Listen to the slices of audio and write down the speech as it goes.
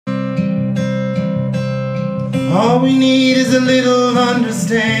All we need is a little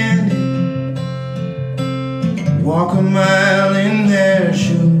understanding. Walk a mile in their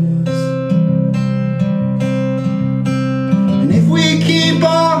shoes. And if we keep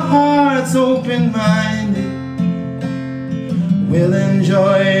our hearts open-minded, we'll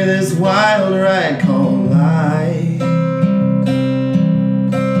enjoy this wild ride called life.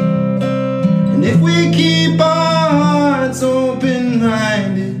 And if we keep our hearts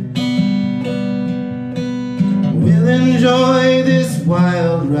open-minded, we'll enjoy this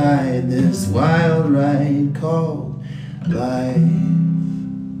wild ride called life.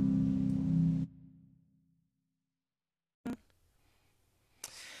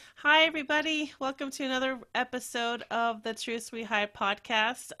 Hi, everybody. Welcome to another episode of the Truth We Hide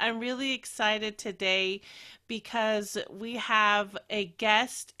podcast. I'm really excited today because we have a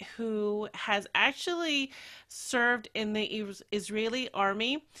guest who has actually served in the Israeli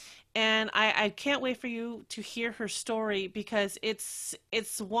army. And I can't wait for you to hear her story because it's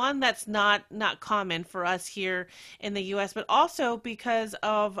one that's not common for us here in the US, but also because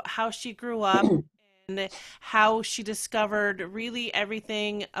of how she grew up and how she discovered really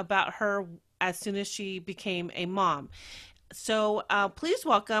everything about her as soon as she became a mom. So please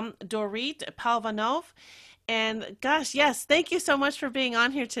welcome Dorit Palvanov. And gosh, yes, thank you so much for being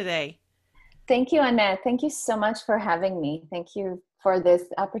on here today. Thank you, Annette. Thank you so much for having me. Thank you for this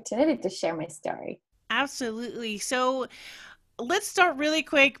opportunity to share my story. Absolutely. So let's start really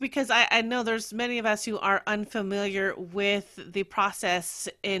quick because I know there's many of us who are unfamiliar with the process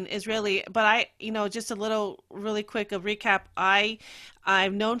in Israeli, but just a little really quick a recap.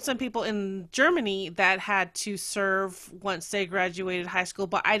 I've known some people in Germany that had to serve once they graduated high school,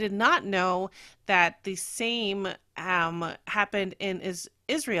 but I did not know that the same happened in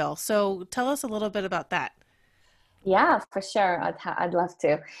Israel. So tell us a little bit about that. Yeah, for sure. I'd love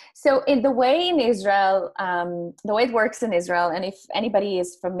to. So in the way in Israel, the way it works in Israel, and if anybody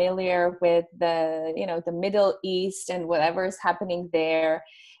is familiar with the Middle East and whatever is happening there,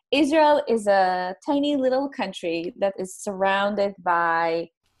 Israel is a tiny little country that is surrounded by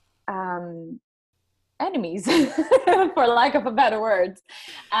enemies, for lack of a better word.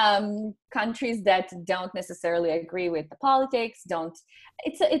 Countries that don't necessarily agree with the politics, don't.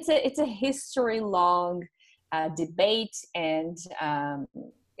 It's a history long debate and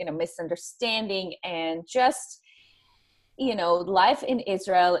misunderstanding, and just life in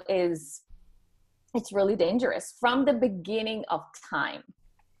Israel it's really dangerous from the beginning of time.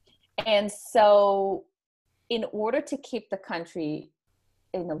 And so in order to keep the country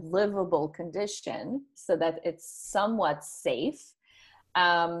in a livable condition so that it's somewhat safe,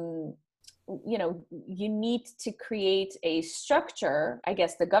 you need to create a structure. I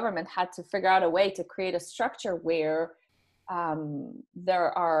guess the government had to figure out a way to create a structure where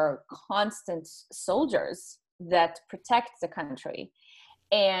there are constant soldiers that protect the country.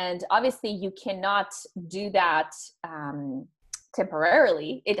 And obviously you cannot do that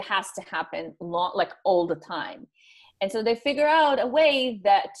temporarily. It has to happen like all the time. And so they figure out a way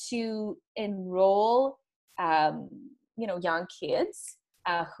that to enroll young kids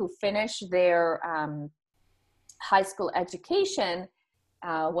who finish their high school education,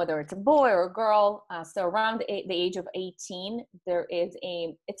 whether it's a boy or a girl. So around the age of 18,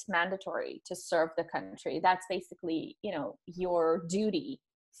 it's mandatory to serve the country. That's basically, your duty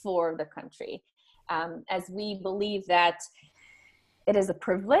for the country. As we believe that it is a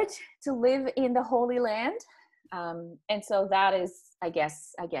privilege to live in the Holy Land. And so that is, I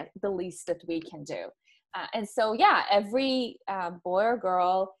guess, the least that we can do. And so, yeah, every boy or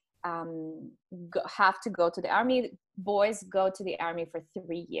girl have to go to the army. Boys go to the army for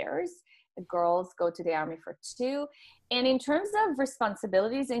 3 years. The girls go to the army for 2. And in terms of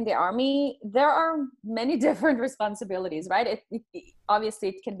responsibilities in the army, there are many different responsibilities, right? Obviously,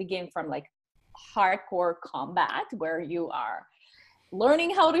 it can begin from like hardcore combat, where you are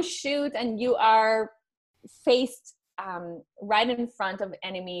learning how to shoot and you are faced right in front of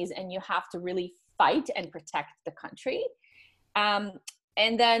enemies, and you have to really fight and protect the country.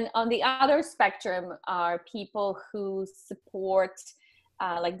 And then on the other spectrum are people who support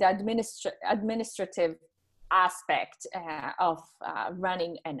like the administrative aspect of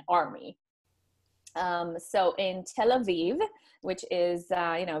running an army. So in Tel Aviv, which is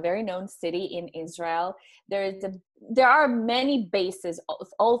a very known city in Israel, there are many bases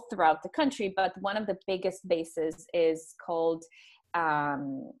all throughout the country, but one of the biggest bases is called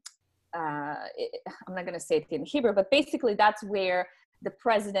I'm not going to say it in Hebrew, but basically that's where the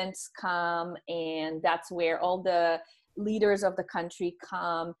presidents come, and that's where all the leaders of the country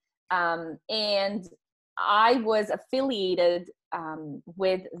come. And I was affiliated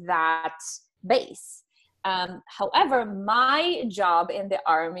with that base. However, my job in the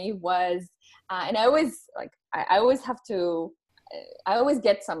army was, and I always like, I always have to, I always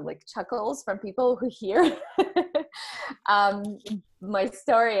get some like chuckles from people who hear my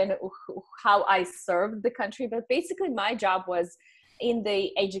story and how I served the country. But basically, my job was in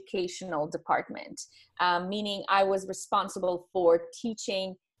the educational department, meaning I was responsible for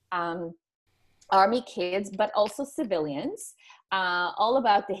teaching army kids, but also civilians, all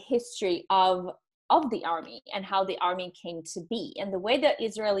about the history of the army and how the army came to be. And the way the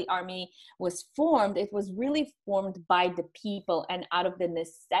Israeli army was formed, it was really formed by the people and out of the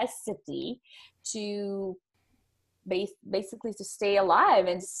necessity to basically to stay alive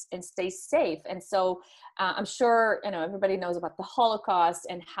and stay safe. And so I'm sure, you know, everybody knows about the Holocaust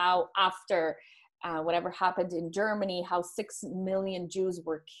and how after whatever happened in Germany, how 6 million Jews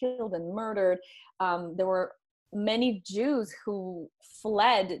were killed and murdered. There were many Jews who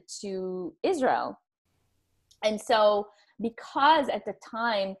fled to Israel. And so because at the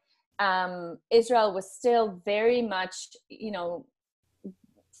time, Israel was still very much, you know,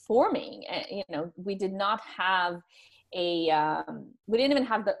 forming, you know, we did not have we didn't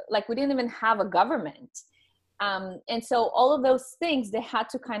even have a government. And so all of those things, they had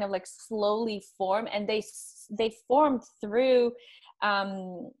to kind of like slowly form, and they formed through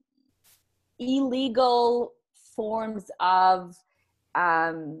illegal forms of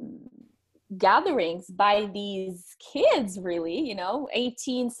gatherings by these kids, really, you know,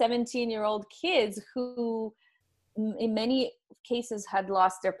 18, 17-year-old kids who in many cases had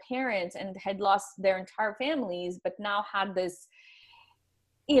lost their parents and had lost their entire families, but now had this,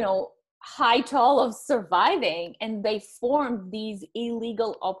 you know, high toll of surviving. And they formed these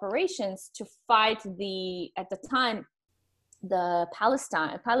illegal operations to fight at the time, the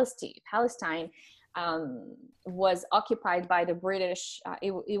Palestine was occupied by the British.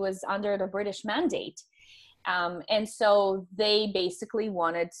 It was under the British mandate. And so they basically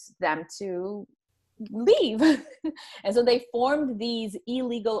wanted them to leave. And so they formed these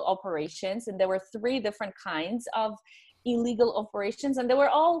illegal operations, and there were 3 different kinds of illegal operations, and they were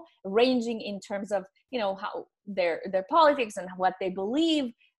all ranging in terms of, you know, how their politics and what they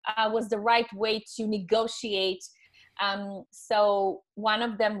believe was the right way to negotiate. So one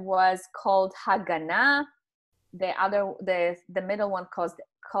of them was called Hagana, the middle one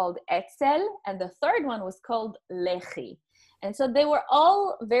called Etzel, and the third one was called Lehi. And so they were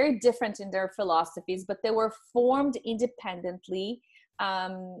all very different in their philosophies, but they were formed independently.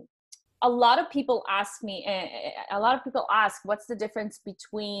 A lot of people ask what's the difference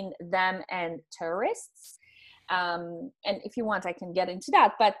between them and terrorists. And if you want, I can get into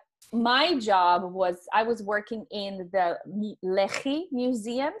that. But my job was, I was working in the Lehi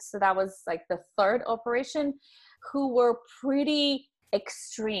Museum. So that was like the third operation, who were pretty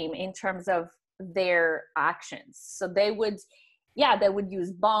extreme in terms of their actions. So they would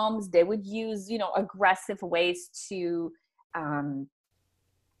use bombs. They would use, you know, aggressive ways to, I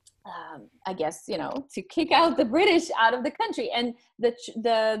guess, you know, to kick out the British out of the country. And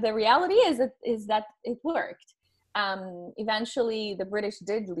the reality is that it worked. Eventually the British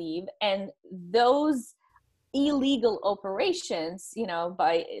did leave, and those illegal operations, you know,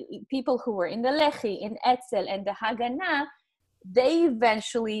 by people who were in the Lehi, in Etzel, and the Haganah, they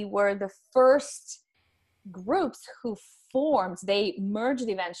eventually were the first groups who formed. They merged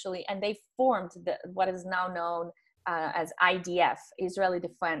eventually, and they formed what is now known as IDF, Israeli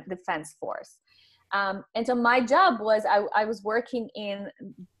Defense Force. And so my job was, I was working in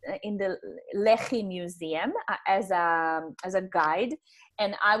the Lehi Museum as a guide,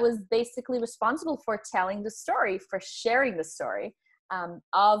 and I was basically responsible for telling the story, for sharing the story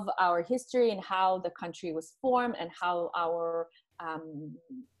of our history and how the country was formed and how our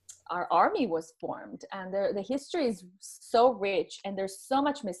army was formed. And the history is so rich, and there's so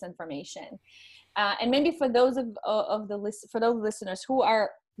much misinformation. And maybe for those for those listeners who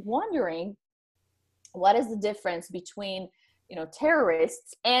are wondering, what is the difference between, you know,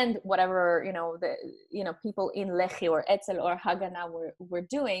 terrorists and whatever, you know, people in Lehi or Etzel or Haganah were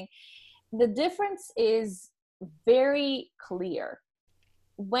doing? The difference is very clear.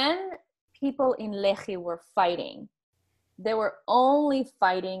 When people in Lehi were fighting, they were only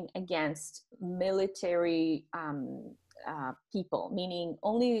fighting against military people, meaning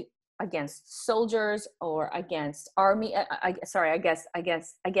only against soldiers or against army. Against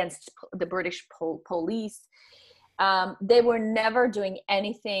the British police. They were never doing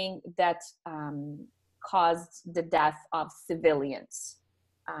anything that caused the death of civilians.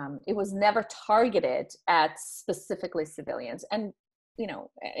 It was never targeted at specifically civilians. And, you know,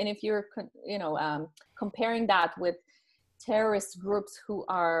 and if you're, comparing that with terrorist groups who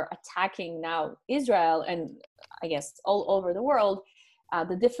are attacking now Israel and I guess all over the world.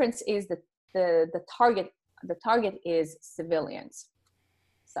 The difference is that the target is civilians.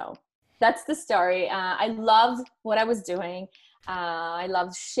 So that's the story. I loved what I was doing. I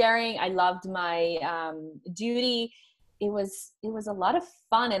loved sharing. I loved my duty. It was a lot of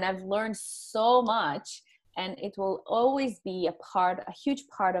fun, and I've learned so much. And it will always be a huge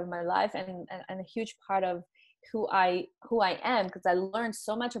part of my life, and a huge part of who I am, because I learned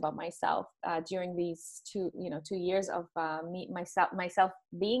so much about myself during these 2 years of myself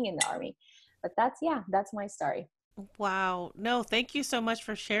being in the Army. But that's my story. Wow. No, thank you so much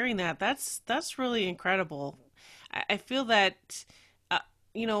for sharing that. That's really incredible. I feel that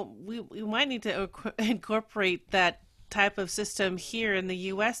we might need to incorporate that type of system here in the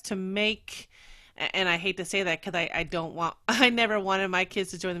US to make, and I hate to say that because I don't want, I never wanted my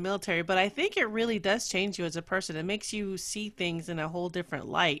kids to join the military, but I think it really does change you as a person. It makes you see things in a whole different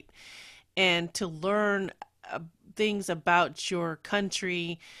light, and to learn things about your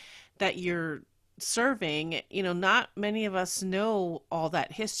country that you're serving. Not many of us know all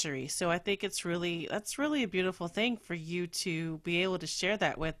that history. So I think that's really a beautiful thing for you to be able to share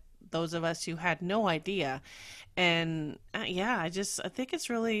that with those of us who had no idea. And yeah, I think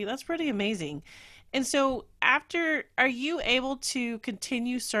that's pretty amazing. And so are you able to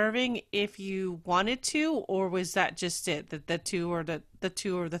continue serving if you wanted to, or was that just it, the 2 or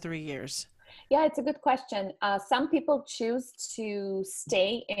the 3 years? Yeah, it's a good question. Some people choose to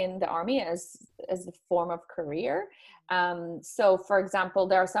stay in the Army as a form of career. So, for example,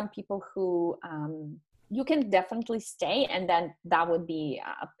 there are some people who you can definitely stay, and then that would be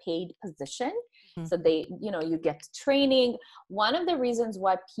a paid position. Mm-hmm. So you get training. One of the reasons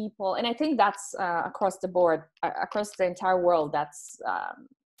why people, and I think that's across the board, across the entire world, that's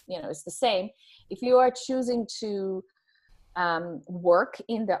it's the same. If you are choosing to work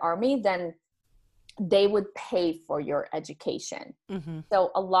in the Army, then they would pay for your education. Mm-hmm.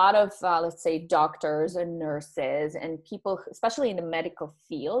 So a lot of, let's say, doctors and nurses and people, especially in the medical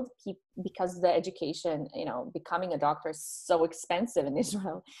field, because the education, becoming a doctor is so expensive in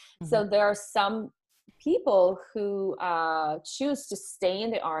Israel. Mm-hmm. So there are some people who choose to stay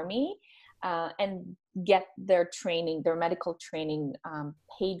in the Army and get their training, their medical training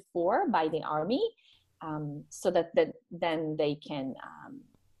paid for by the Army, so that then they can,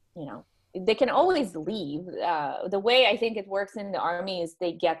 they can always leave. The way I think it works in the Army is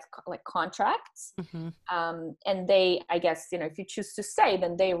they get like contracts. Mm-hmm. And they, I guess, if you choose to stay,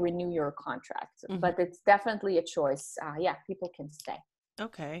 then they renew your contract. Mm-hmm. But it's definitely a choice. People can stay.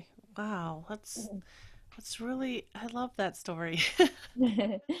 Okay. Wow. That's really, I love that story.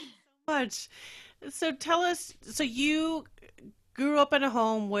 Much. So tell us, so you grew up in a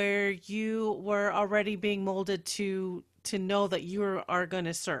home where you were already being molded to know that you are going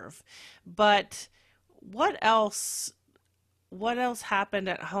to serve. But what else happened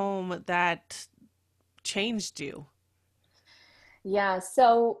at home that changed you? Yeah,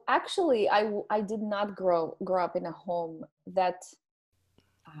 so actually I did not grow up in a home that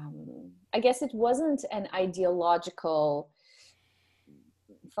I guess it wasn't an ideological,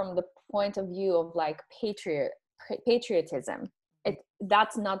 from the point of view of like patriotism.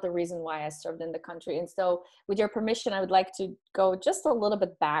 That's not the reason why I served in the country. And so with your permission, I would like to go just a little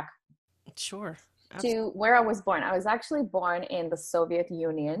bit back. Sure. To where I was born. I was actually born in the Soviet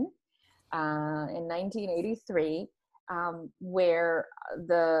Union in 1983, where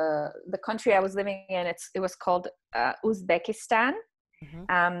the country I was living in, it was called Uzbekistan.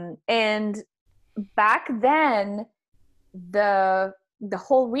 Mm-hmm. And back then, the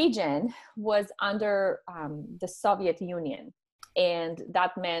whole region was under the Soviet Union, and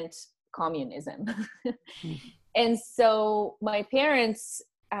that meant communism. Mm-hmm. And so my parents,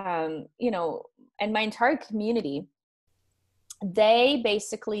 and my entire community, they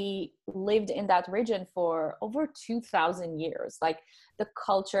basically lived in that region for over 2,000 years. Like the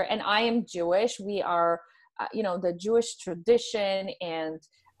culture, and I am Jewish. We are, the Jewish tradition and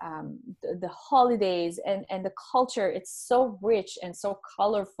the holidays and the culture, it's so rich and so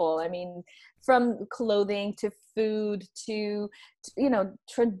colorful. I mean, from clothing to food to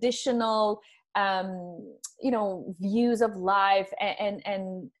traditional views of life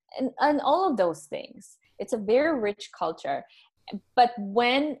and all of those things. It's a very rich culture. But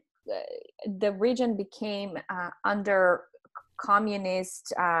when the region became under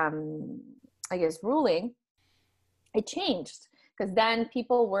communist ruling, it changed. Because then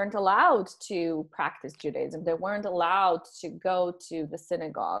people weren't allowed to practice Judaism. They weren't allowed to go to the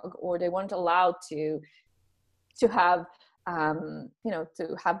synagogue, or they weren't allowed to have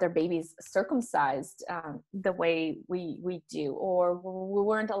to have their babies circumcised the way we do, or we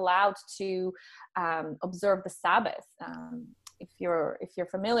weren't allowed to observe the Sabbath. If you're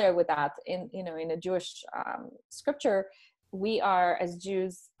familiar with that, in a Jewish scripture, we are as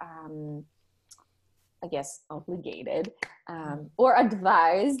Jews, I guess, obligated or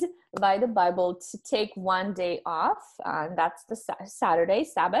advised by the Bible to take one day off, and that's the Saturday,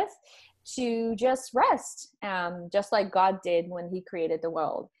 Sabbath, to just rest, just like God did when he created the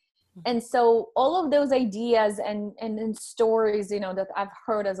world. And so all of those ideas and stories, that I've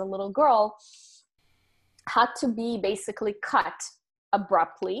heard as a little girl had to be basically cut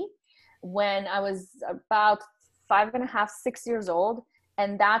abruptly when I was about 5.5, 6 years old.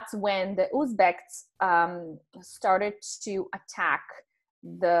 And that's when the Uzbeks started to attack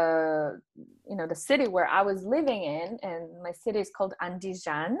the city where I was living in, and my city is called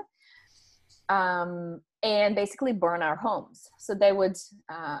Andijan, and basically burn our homes. So they would,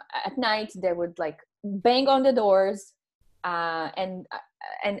 at night, they would like bang on the doors and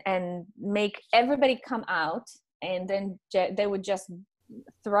make everybody come out, and then they would just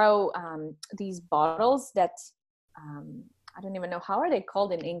throw these bottles that I don't even know, how are they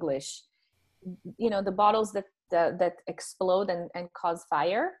called in English? The bottles that explode and cause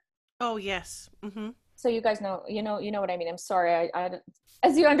fire. Oh yes. Mm-hmm. So you guys know, you know what I mean. I'm sorry. I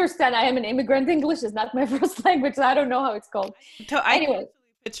as you understand, I am an immigrant. English is not my first language, so I don't know how it's called. I Anyway, can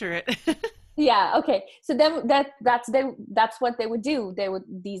picture it. yeah. Okay. So then that's what they would do.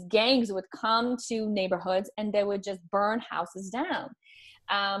 These gangs would come to neighborhoods and they would just burn houses down.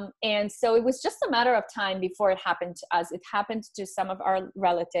 And so it was just a matter of time before it happened to us. It happened to some of our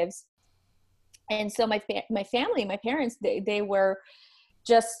relatives. And so my family, my parents, they were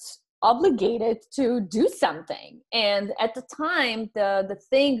just obligated to do something. And at the time, the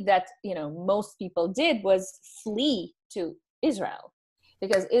thing that, most people did was flee to Israel,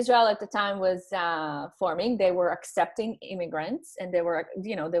 because Israel at the time was forming. They were accepting immigrants, and they were,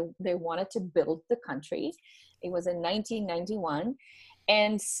 they wanted to build the country. It was in 1991.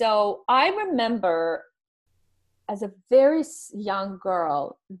 And so I remember as a very young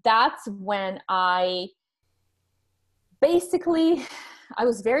girl, that's when I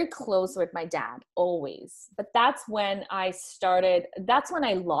was very close with my dad always, but that's when I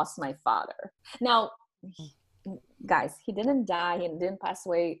lost my father. Now, guys, he didn't die, he didn't pass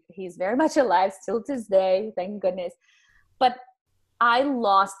away. He's very much alive still to this day, thank goodness. But I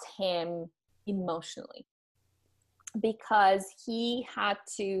lost him emotionally, because he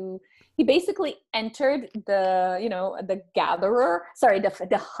basically entered the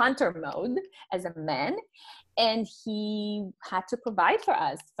hunter mode as a man, and he had to provide for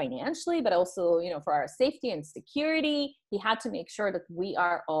us financially, but also, for our safety and security. He had to make sure that we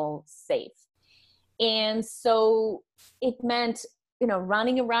are all safe. And so it meant,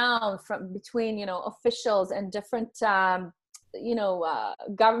 running around between officials and different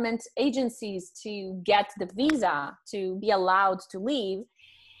government agencies to get the visa to be allowed to leave.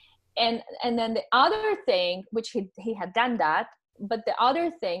 And then the other thing, which he had done that, but the other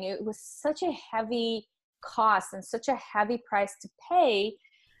thing, it was such a heavy cost and such a heavy price to pay,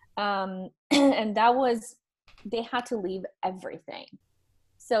 and that was, they had to leave everything.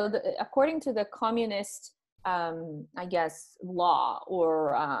 So according to the communist, I guess, law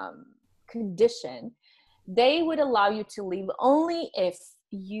or condition, they would allow you to leave only if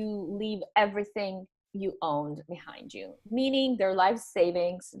you leave everything you owned behind you, meaning their life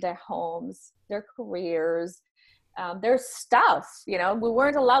savings, their homes, their careers, their stuff. We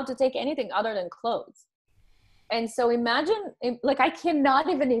weren't allowed to take anything other than clothes. And so imagine, like, I cannot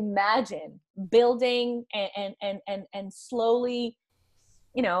even imagine building and slowly,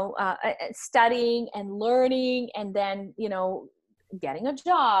 studying and learning, and then, getting a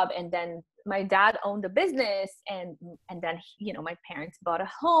job. And then my dad owned a business, and then, my parents bought a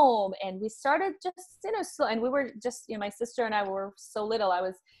home, and we started just, so, and we were just, my sister and I were so little. I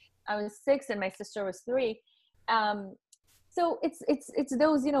was 6 and my sister was 3. So it's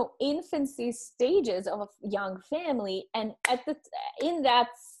those, infancy stages of a young family. And in that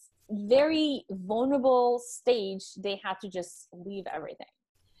very vulnerable stage, they had to just leave everything.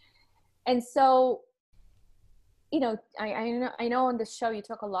 And so, I know on the show you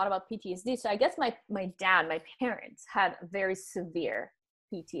talk a lot about PTSD. So I guess my parents had very severe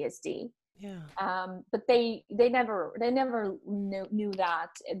PTSD. Yeah. But they never knew that.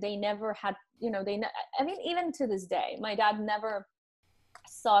 They never had, even to this day, my dad never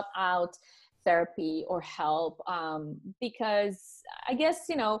sought out therapy or help, because I guess,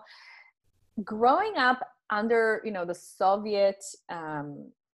 growing up under, the Soviet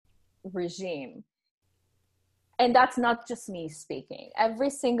regime, and that's not just me speaking, every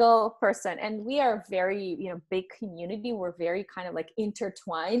single person. And we are very, big community. We're very kind of like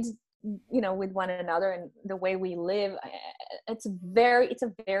intertwined, with one another, and the way we live. It's a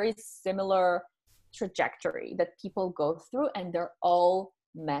very similar trajectory that people go through, and they're all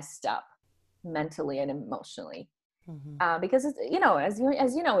messed up mentally and emotionally. Because it's, as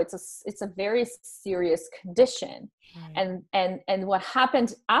you know, it's a very serious condition. Right. And what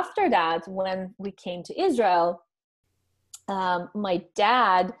happened after that, when we came to Israel, my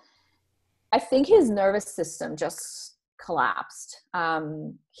dad, I think his nervous system just collapsed.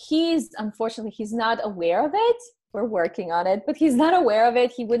 Unfortunately, he's not aware of it. We're working on it, but he's not aware of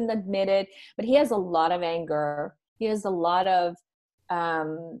it. He wouldn't admit it, but he has a lot of anger. He has a lot of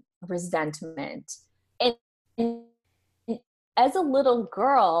resentment. And as a little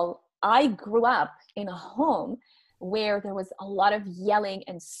girl, I grew up in a home where there was a lot of yelling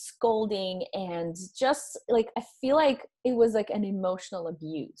and scolding, and just like, I feel like it was like an emotional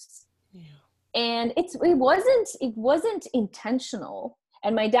abuse. Yeah. And it wasn't intentional.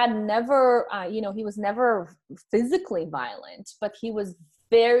 And my dad never, he was never physically violent, but he was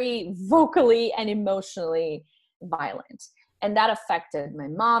very vocally and emotionally violent. And that affected my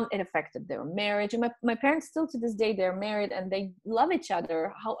mom. It affected their marriage. And my parents still to this day, they're married and they love each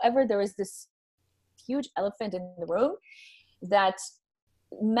other. However, there is this huge elephant in the room that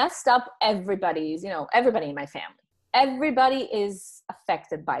messed up everybody in my family. Everybody is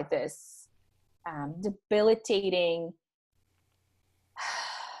affected by this debilitating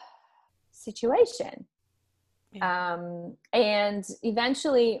situation. Yeah. And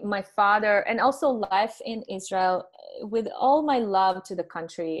eventually my father, and also life in Israel, with all my love to the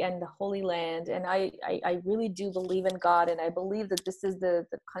country and the Holy Land, and I really do believe in God, and I believe that this is the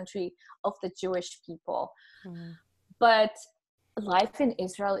country of the Jewish people. Mm-hmm. But life in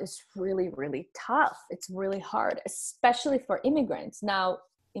Israel is really, really tough. It's really hard, especially for immigrants. Now,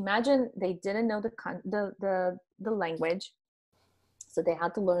 imagine they didn't know the language, so they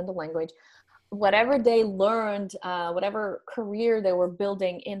had to learn the language. Whatever they learned, whatever career they were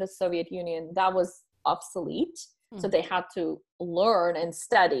building in the Soviet Union, that was obsolete. Mm-hmm. So they had to learn and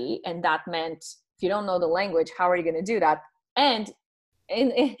study. And that meant, if you don't know the language, how are you going to do that? And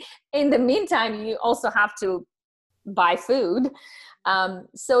in the meantime, you also have to buy food.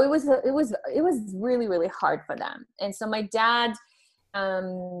 So it was really, really hard for them. And so my dad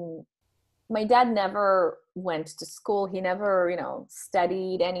never went to school. He never,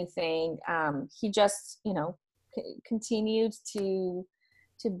 studied anything. He just, continued to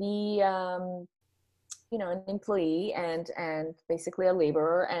be, an employee and basically a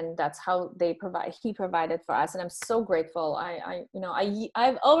laborer. And that's how he provided for us. And I'm so grateful.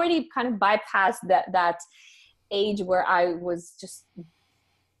 I've already kind of bypassed that age where I was just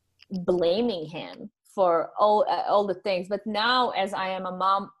blaming him for all the things. But now, as I am a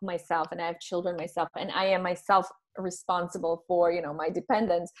mom myself and I have children myself, and I am myself responsible for, my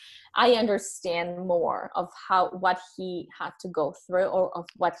dependents, I understand more of what he had to go through, or of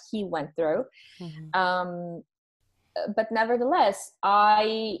what he went through. Mm-hmm. But nevertheless,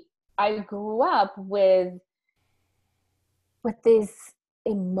 I grew up with this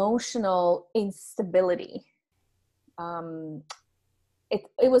emotional instability.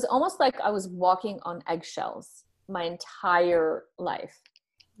 It was almost like I was walking on eggshells my entire life.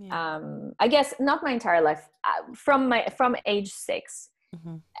 Yeah. I guess not my entire life, from age 6.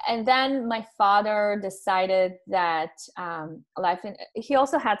 Mm-hmm. And then my father decided that he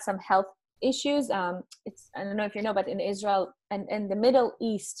also had some health issues. I don't know if you know, but in Israel and in the Middle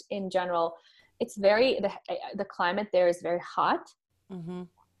East in general, it's the climate there is very hot. Mm-hmm.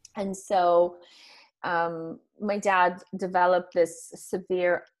 And so my dad developed this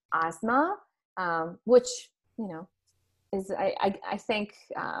severe asthma, which, is, I think,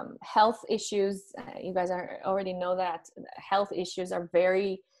 health issues, you guys already know that health issues are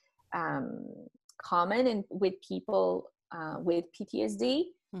very common with people with PTSD,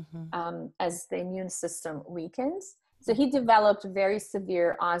 mm-hmm. As the immune system weakens. So he developed very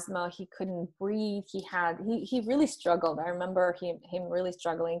severe asthma. He couldn't breathe. He really struggled. I remember him really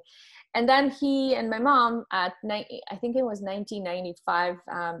struggling. And then he and my mom I think it was 1995,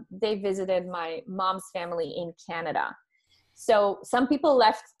 they visited my mom's family in Canada. So some people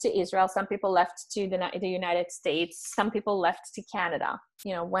left to Israel, some people left to the United States, some people left to Canada,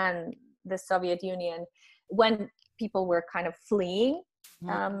 when the Soviet Union, when people were kind of fleeing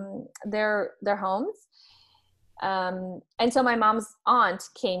their homes. And so my mom's aunt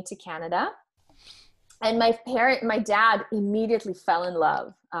came to Canada, and my dad immediately fell in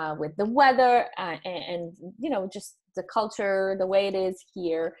love with the weather and just the culture, the way it is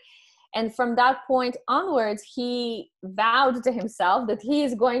here. And from that point onwards, he vowed to himself that he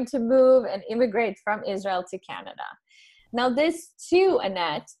is going to move and immigrate from Israel to Canada. Now, this too,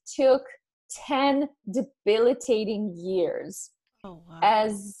 Annette, took 10 debilitating years. Oh, wow.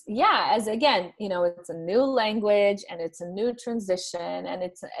 As again, it's a new language and it's a new transition and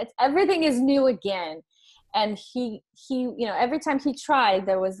it's everything is new again. And he every time he tried,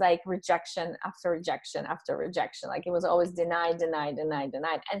 there was like rejection after rejection after rejection. Like it was always denied.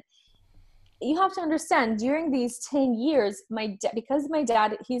 And you have to understand, during these 10 years, because my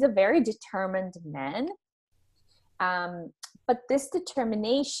dad, he's a very determined man. But this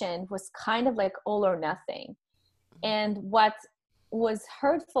determination was kind of like all or nothing. And what was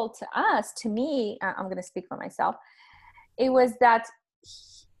hurtful to me, I'm going to speak for myself, it was that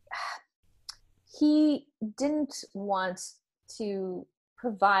he didn't want to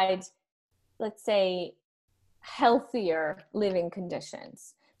provide, let's say, healthier living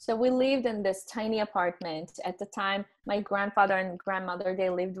conditions. So we lived in this tiny apartment. At the time, my grandfather and grandmother, they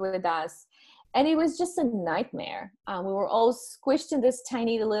lived with us. And it was just a nightmare. We were all squished in this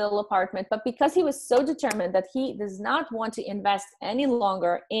tiny little apartment. But because he was so determined that he does not want to invest any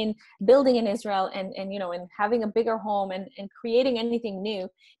longer in building in Israel and having a bigger home and creating anything new,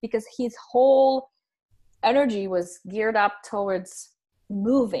 because his whole energy was geared up towards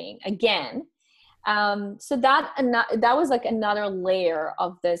moving again. So that was like another layer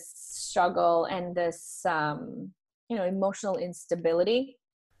of this struggle and this, emotional instability.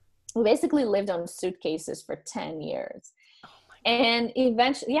 We basically lived on suitcases for 10 years. Oh my God. And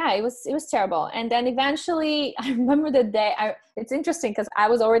eventually, it was terrible. And then eventually, I remember the day, it's interesting because I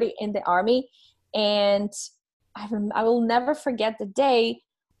was already in the army, and I will never forget the day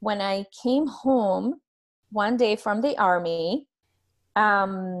when I came home one day from the army,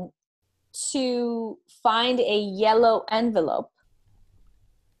 to find a yellow envelope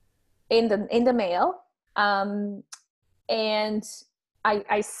in the mail. And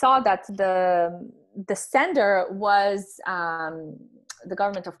I saw that the sender was the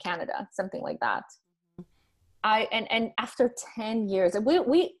government of Canada, something like that. And after 10 years,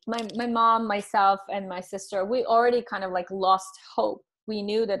 my mom, myself, and my sister, we already kind of like lost hope. We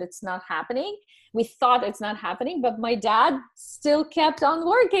knew that it's not happening. We thought it's not happening, but my dad still kept on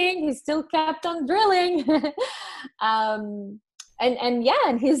working. He still kept on drilling. And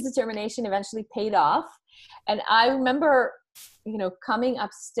his determination eventually paid off. And I remember, coming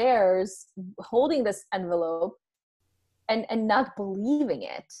upstairs, holding this envelope and not believing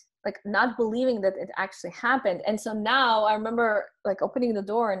it, like not believing that it actually happened. And so now I remember like opening the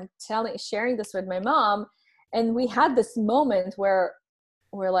door and sharing this with my mom. And we had this moment where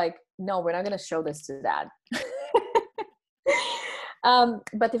we're like, no, we're not going to show this to Dad.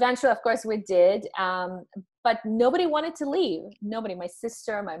 But eventually, of course, we did. But nobody wanted to leave. Nobody, my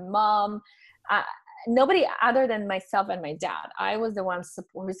sister, my mom, nobody other than myself and my dad. I was the one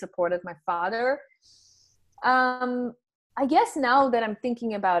who supported my father. I guess now that I'm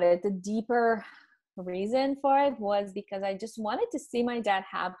thinking about it, the deeper reason for it was because I just wanted to see my dad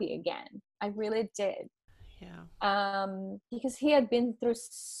happy again. I really did. Yeah. Because he had been through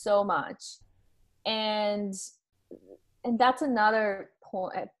so much, and that's another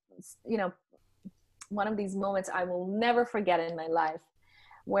point, one of these moments I will never forget in my life,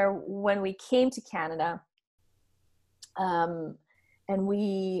 where when we came to Canada, and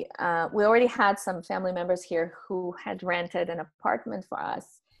we already had some family members here who had rented an apartment for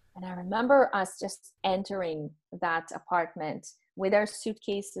us. And I remember us just entering that apartment with our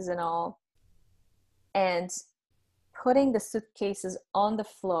suitcases and all, and putting the suitcases on the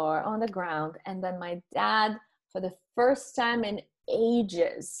floor, on the ground. And then my dad, for the first time in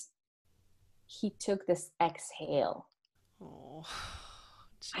ages, he took this exhale. Oh,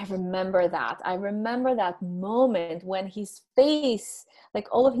 I remember that moment when his face, like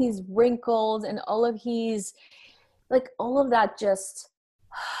all of his wrinkles and all of that just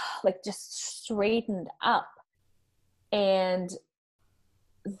straightened up. And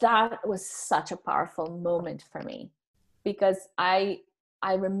that was such a powerful moment for me, because I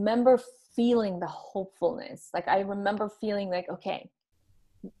remember feeling the hopefulness. Like I remember feeling like, okay,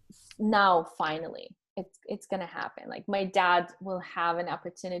 now finally it's gonna happen. Like my dad will have an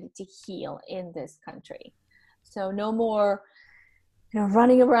opportunity to heal in this country. So no more,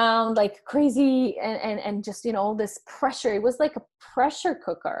 running around like crazy and just, all this pressure. It was like a pressure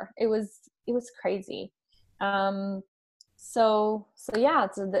cooker. It was crazy. So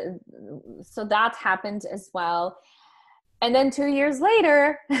that happened as well. And then 2 years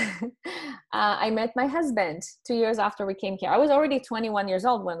later, I met my husband 2 years after we came here. I was already 21 years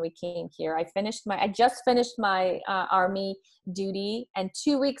old when we came here. I just finished my army duty. And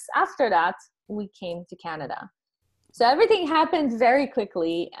 2 weeks after that, we came to Canada. So everything happened very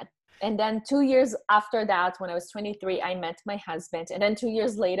quickly. And then 2 years after that, when I was 23, I met my husband. And then 2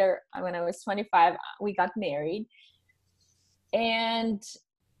 years later, when I was 25, we got married. And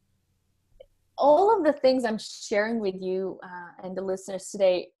all of the things I'm sharing with you and the listeners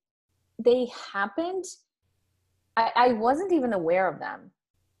today, they happened. I wasn't even aware of them.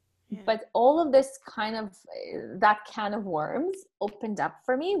 Yeah. But all of this that can of worms opened up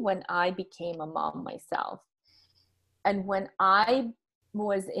for me when I became a mom myself. And when I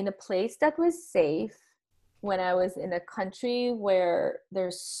was in a place that was safe, when I was in a country where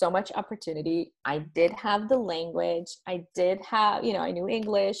there's so much opportunity, I did have the language, I did have, I knew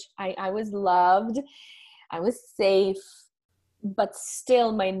English, I was loved, I was safe, but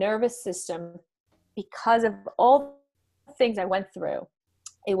still my nervous system, because of all the things I went through,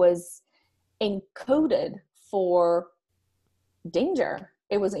 it was encoded for danger.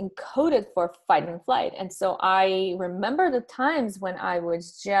 It was encoded for fight and flight. And so I remember the times when I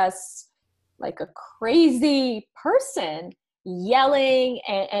was just like a crazy person, yelling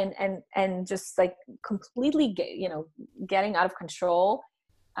and just like completely getting out of control.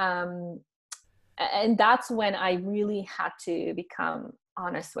 And that's when I really had to become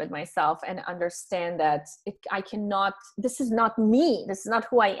honest with myself and understand that this is not me, this is not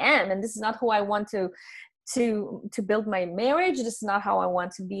who I am, and this is not who I want to build my marriage. This is not how I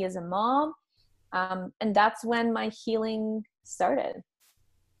want to be as a mom. And that's when my healing started.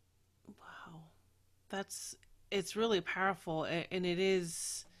 It's really powerful, and it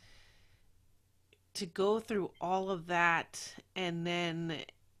is to go through all of that, and then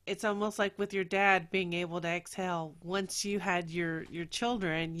it's almost like with your dad being able to exhale. Once you had your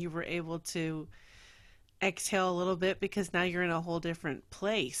children, you were able to exhale a little bit because now you're in a whole different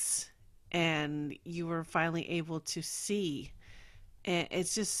place, and you were finally able to see. And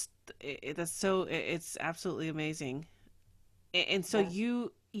it's just it's absolutely amazing. And so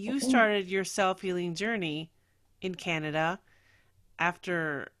you started your self-healing journey in Canada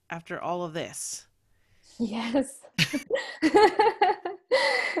after all of this. Yes.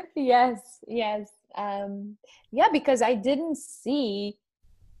 Yes. Yeah, because I didn't see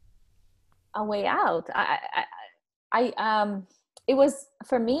a way out. It was,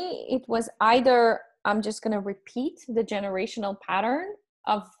 for me, it was either I'm just going to repeat the generational pattern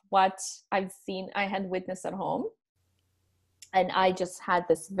of what I've seen, I had witnessed at home. And I just had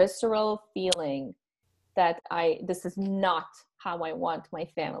this visceral feeling that this is not how I want my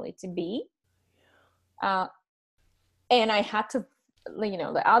family to be. And I had to,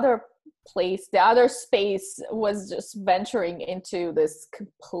 the other space was just venturing into this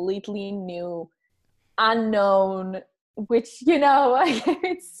completely new unknown, which,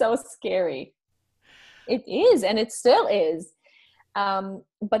 it's so scary. It is, and it still is.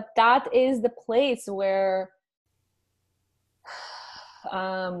 But that is the place where,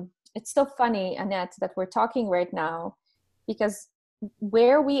 it's so funny, Annette, that we're talking right now, because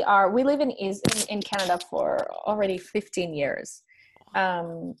where we are, we live in Canada for already 15 years.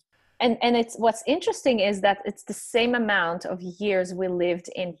 And it's, what's interesting is that it's the same amount of years we lived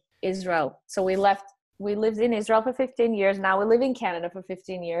in Israel. So we lived in Israel for 15 years. Now we live in Canada for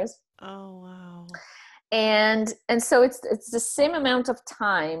 15 years. Oh, wow. And so it's the same amount of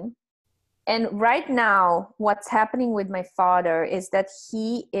time. And right now, what's happening with my father is that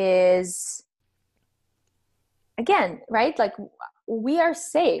he is, again, right? Like, we are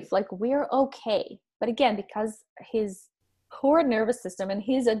safe, like we're okay. But again, because his poor nervous system and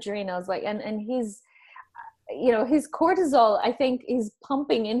his adrenals, like, and his, his cortisol, I think, is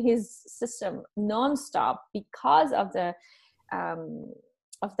pumping in his system nonstop because of the,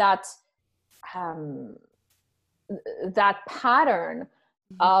 of that pattern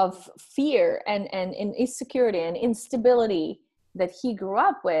of fear and insecurity and instability that he grew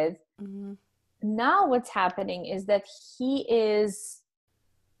up with. Mm-hmm. Now what's happening is that he is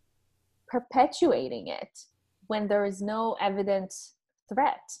perpetuating it when there is no evident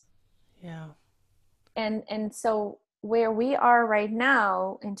threat. Yeah. And so where we are right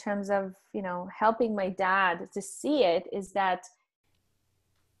now in terms of, helping my dad to see it, is that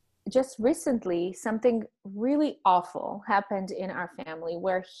just recently something really awful happened in our family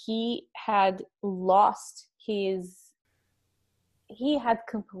where he had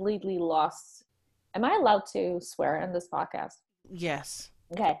completely lost. Am I allowed to swear in this podcast? Yes.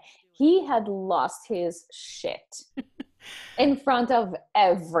 Okay. He had lost his shit. in front of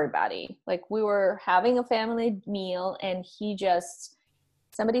everybody. Like we were having a family meal and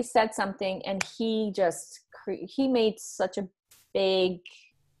somebody said something and he made such a big,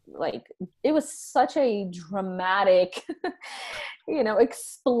 like, it was such a dramatic,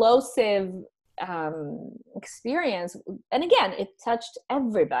 explosive experience. And again, it touched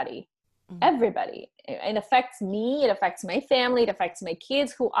everybody. It affects me, it affects my family, it affects my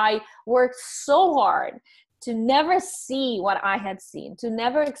kids, who I worked so hard to never see what I had seen, to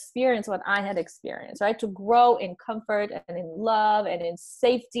never experience what I had experienced, right? To grow in comfort and in love and in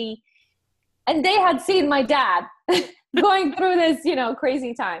safety. And they had seen my dad going through this,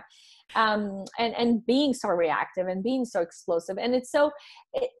 crazy time, and being so reactive and being so explosive. And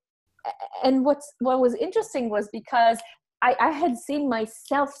and what was interesting was because I had seen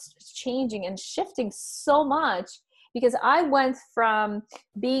myself changing and shifting so much, because I went from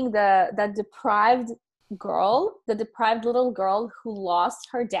being the deprived little girl who lost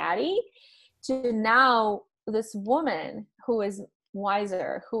her daddy, to now this woman who is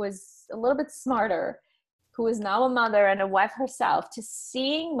wiser, who is a little bit smarter, who is now a mother and a wife herself, to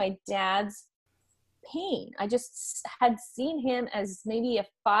seeing my dad's pain. I just had seen him as maybe a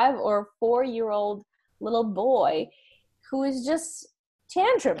 5 or 4-year-old little boy who is just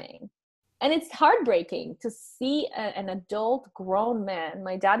tantruming. And it's heartbreaking to see an adult grown man.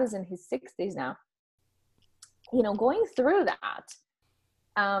 My dad is in his 60s now, going through that.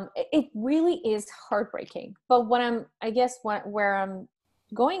 It really is heartbreaking. But where I'm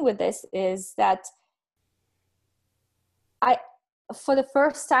going with this is that for the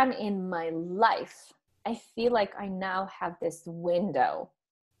first time in my life, I feel like I now have this window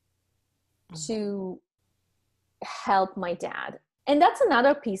to help my dad. And that's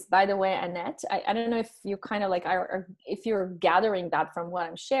another piece, by the way, Annette. I don't know if you kind of like if you're gathering that from what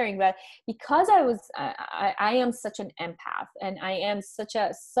I'm sharing, but because I am such an empath, and I am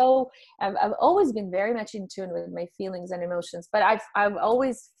I've always been very much in tune with my feelings and emotions, but I've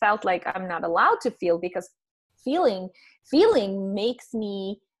always felt like I'm not allowed to feel, because feeling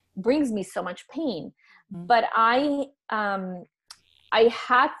brings me so much pain. But I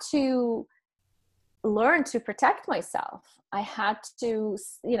had to learn to protect myself. I had to,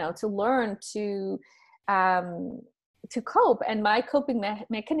 to learn to cope. And my coping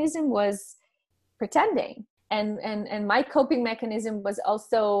mechanism was pretending. And my coping mechanism was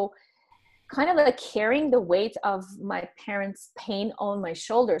also kind of like carrying the weight of my parents' pain on my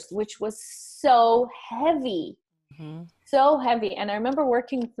shoulders, which was so heavy. Mm-hmm. So heavy. And I remember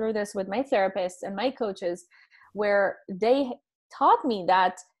working through this with my therapists and my coaches, where they taught me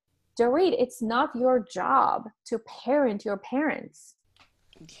that, Dorit, it's not your job to parent your parents.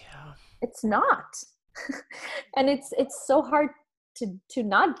 Yeah. It's not. And it's so hard to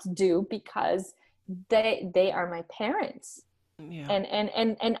not do, because they are my parents. Yeah.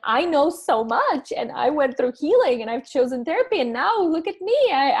 And I know so much, and I went through healing, and I've chosen therapy, and now look at me.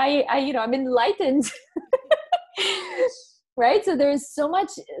 I'm enlightened. Right? So there's so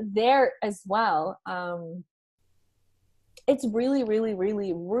much there as well. It's really, really,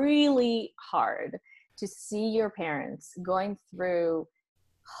 really, really hard to see your parents going through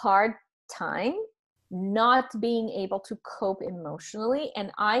hard time, not being able to cope emotionally.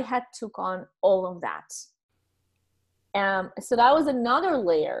 And I had took on all of that. So that was another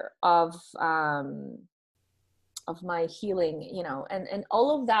layer of my healing, and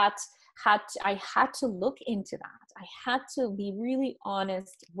all of that I had to look into that. I had to be really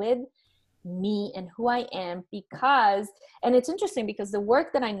honest with me and who I am, and it's interesting because the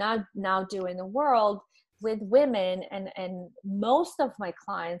work that I now do in the world with women, and most of my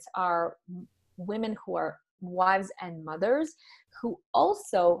clients are women who are wives and mothers, who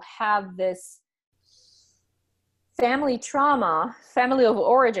also have this family of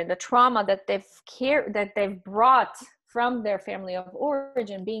origin, the trauma that they've brought from their family of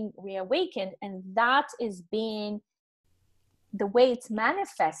origin being reawakened. And that is being the way it's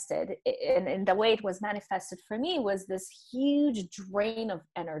manifested, and the way it was manifested for me was this huge drain of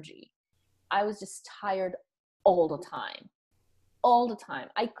energy. I was just tired all the time.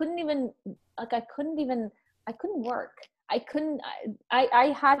 I couldn't work. I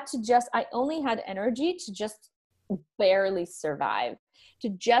only had energy to just barely survive, to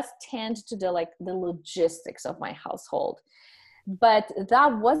just tend to the logistics of my household. But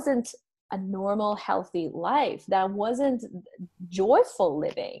that wasn't a normal, healthy life. That wasn't joyful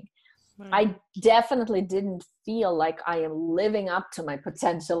living. I definitely didn't feel like I am living up to my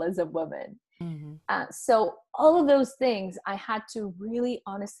potential as a woman. Mm-hmm. So all of those things, I had to really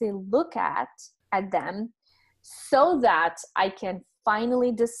honestly look at them, so that I can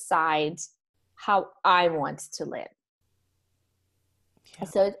finally decide how I want to live. Yeah.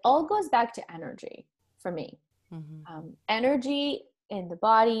 So it all goes back to energy for me. Energy in the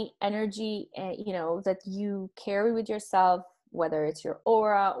body, energy, that you carry with yourself, whether it's your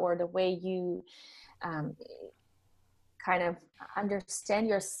aura or the way you kind of understand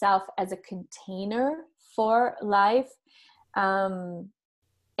yourself as a container for life, and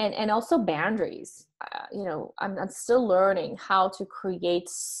also boundaries. I'm still learning how to create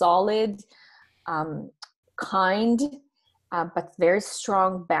solid, kind, but very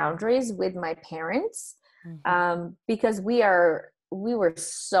strong boundaries with my parents, because we were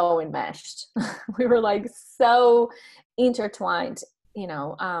so enmeshed. We were like so intertwined,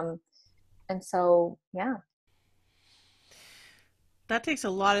 and so, yeah. That takes a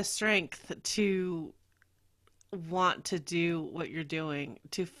lot of strength to want to do what you're doing,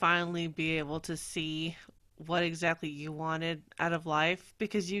 to finally be able to see what exactly you wanted out of life,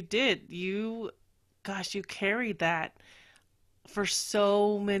 because you did. Gosh, you carried that for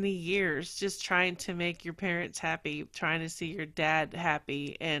so many years, just trying to make your parents happy, trying to see your dad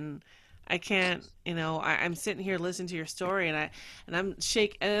happy. And I can't, I'm sitting here listening to your story, and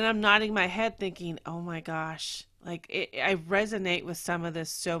I'm nodding my head thinking, oh my gosh, like I resonate with some of this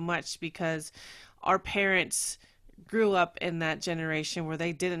so much, because our parents grew up in that generation where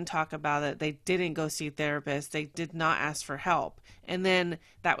they didn't talk about it, they didn't go see therapists, they did not ask for help, and then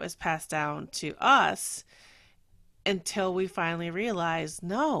that was passed down to us until we finally realized,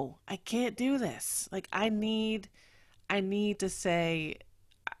 no, I can't do this. Like I need to say,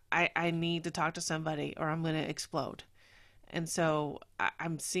 I need to talk to somebody or I'm going to explode. And so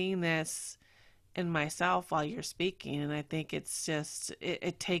I'm seeing this in myself while you're speaking. And I think it's just,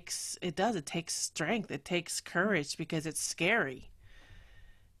 it takes strength. It takes courage, because it's scary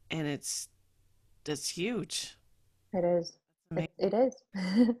and it's huge. It is. It is.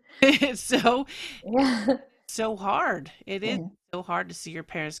 It's Yeah. so hard. It is so hard to see your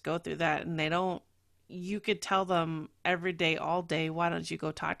parents go through that, and you could tell them every day, all day, why don't you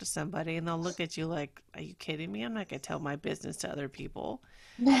go talk to somebody? And they'll look at you like, are you kidding me? I'm not going to tell my business to other people.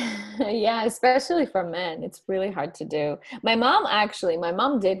 Yeah, especially for men, it's really hard to do. My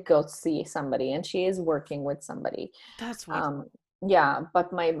mom did go see somebody, and she is working with somebody. That's what. Yeah,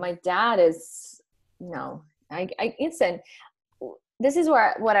 but my dad is, no, I listen. This is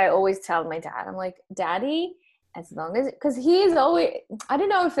what I always tell my dad. I'm like, Daddy, as long as, because he's always, I don't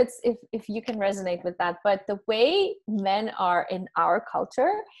know if you can resonate with that, but the way men are in our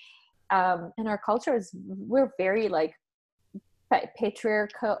culture, is, we're very like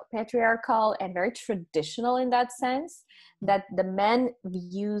patriarchal and very traditional in that sense, that the men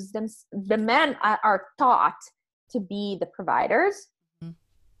are taught to be the providers,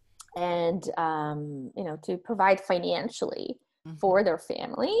 and to provide financially for their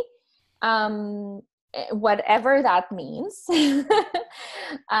family, whatever that means.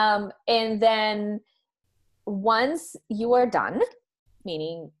 And then once you are done,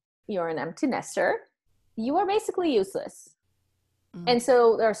 meaning you're an empty nester, you are basically useless. And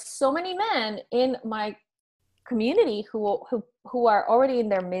so there are so many men in my community who are already in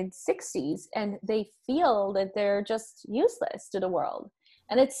their mid 60s, and they feel that they're just useless to the world,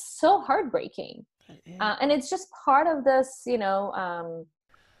 and it's so heartbreaking. And it's just part of this,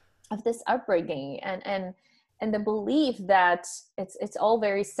 of this upbringing, and the belief that it's all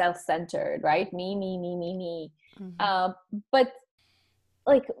very self-centered, right? Me. But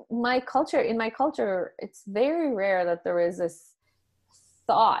like in my culture, it's very rare that there is this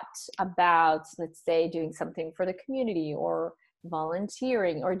thought about, let's say, doing something for the community, or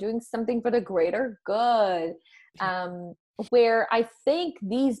volunteering, or doing something for the greater good, where I think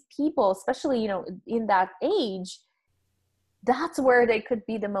these people, especially in that age, that's where they could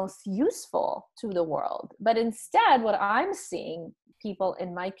be the most useful to the world. But instead, what I'm seeing people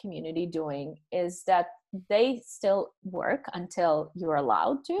in my community doing is that they still work until you're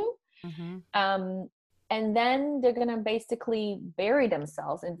allowed to. And then they're going to basically bury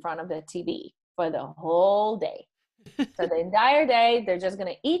themselves in front of the TV for the whole day. So the entire day, they're just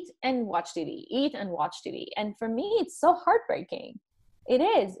going to eat and watch TV. And for me, it's so heartbreaking. It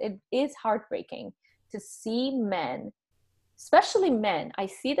is heartbreaking to see men, especially men. I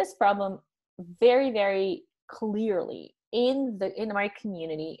see this problem very, very clearly in my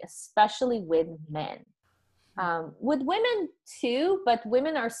community, especially with men. With women too, but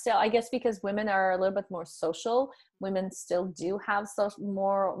women are still, I guess, because women are a little bit more social, women still do have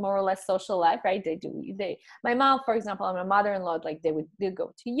more or less social life, right? My mom, for example, and my mother-in-law, like they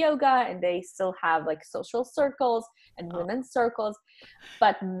go to yoga, and they still have like social circles and women's circles,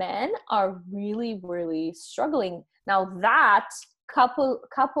 but men are really, really struggling now. That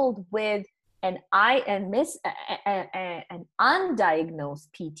coupled with and an undiagnosed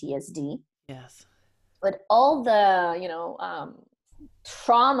PTSD, Yes. with all the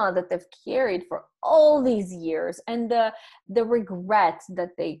trauma that they've carried for all these years, and the regret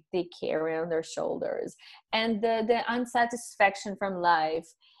that they carry on their shoulders, and the unsatisfaction from life,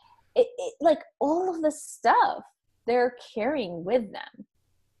 like all of the stuff they're carrying with them.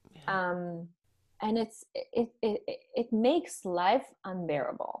 Yeah. And it makes life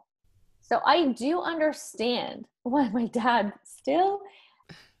unbearable. So I do understand why my dad, still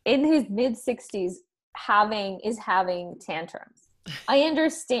in his mid 60s, is having tantrums. I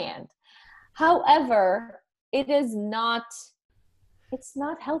understand. However, it's not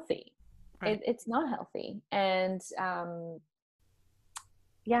healthy. Right. It's not healthy. And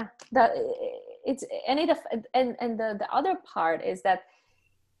yeah, that it's and it and the other part is that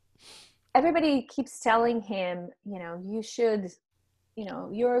everybody keeps telling him, you should,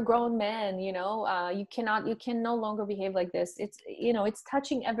 you're a grown man, you can no longer behave like this. It's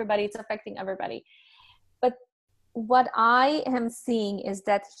touching everybody, it's affecting everybody. But what I am seeing is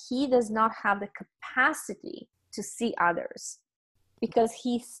that he does not have the capacity to see others, because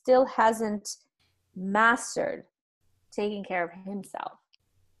he still hasn't mastered taking care of himself.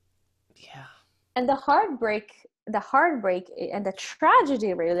 Yeah. And the heartbreak and the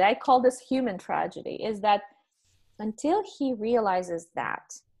tragedy, really, I call this human tragedy, is that until he realizes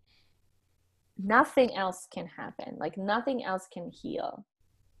that, nothing else can happen, like nothing else can heal.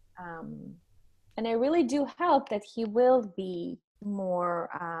 And I really do hope that he will be more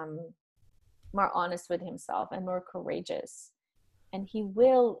honest with himself and more courageous, and he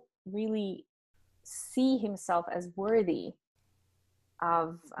will really see himself as worthy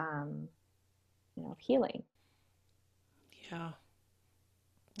of healing. Yeah.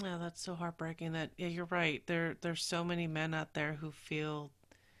 Yeah, that's so heartbreaking. That, yeah, you're right. There's so many men out there who feel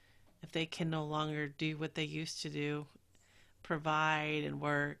if they can no longer do what they used to do, provide and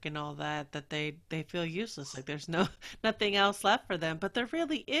work and all that, that they feel useless. Like there's nothing else left for them. But there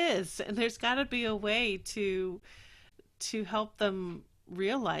really is, and there's got to be a way to help them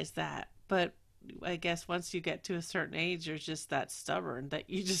realize that. But I guess once you get to a certain age, you're just that stubborn that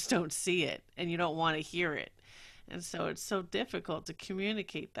you just don't see it and you don't want to hear it. And so it's so difficult to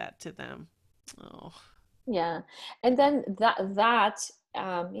communicate that to them. Oh, Yeah. And then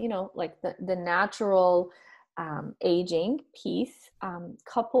like the natural aging piece,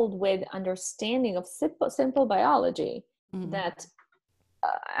 coupled with understanding of simple biology, mm, that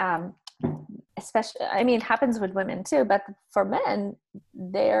um, especially, I mean, it happens with women too, but for men,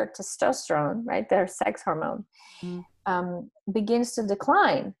 their testosterone, right, their sex hormone, mm, begins to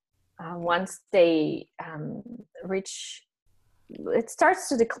decline once they reach. It starts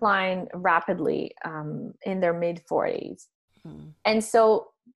to decline rapidly in their mid 40s. mm, And so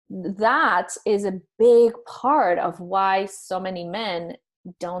that is a big part of why so many men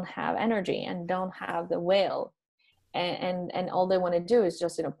don't have energy and don't have the will, and all they want to do is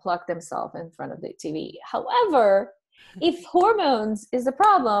just pluck themselves in front of the TV. However, if hormones is a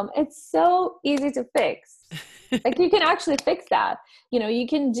problem, it's so easy to fix. Like you can actually fix that. You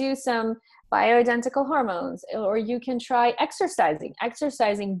can do some bioidentical hormones, or you can try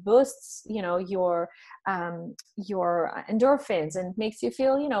exercising boosts your endorphins and makes you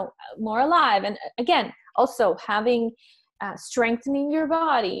feel more alive. And again, also having strengthening your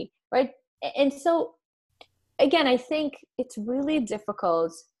body, right? And so again, I think it's really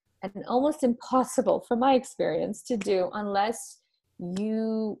difficult and almost impossible from my experience to do unless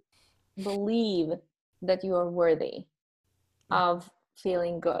you believe that you are worthy of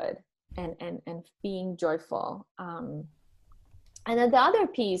feeling good and being joyful. And then the other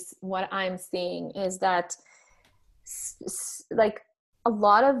piece, what I'm seeing is that like a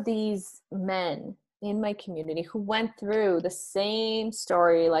lot of these men in my community who went through the same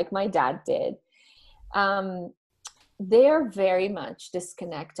story like my dad did, they're very much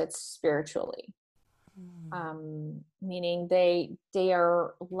disconnected spiritually. Meaning they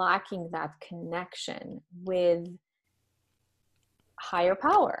are lacking that connection with higher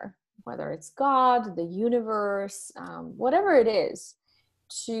power, whether it's God, the universe, whatever it is,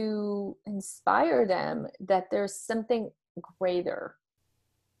 to inspire them that there's something greater,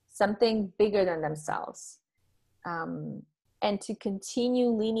 something bigger than themselves, and to continue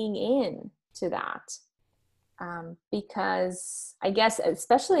leaning in to that. Because I guess,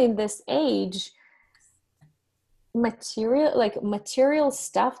 especially in this age, material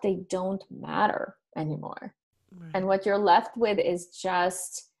stuff, they don't matter anymore. right. And what you're left with is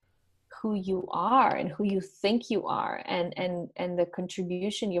just who you are and who you think you are, and the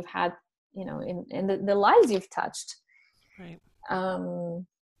contribution you've had, in the lives you've touched. Right.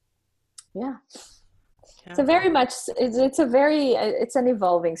 Yeah. Yeah. It's a very much, it's an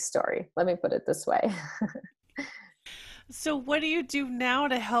evolving story. Let me put it this way. So what do you do now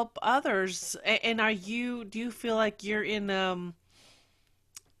to help others? And do you feel like you're in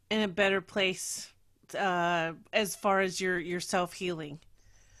a better place as far as your self-healing?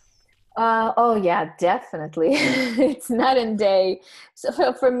 Oh yeah, definitely. It's night and day.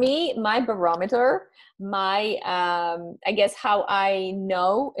 So for me, my barometer, my I guess how I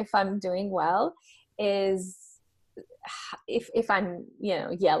know if I'm doing well is if I'm,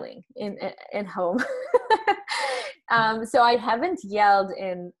 yelling in home. So I haven't yelled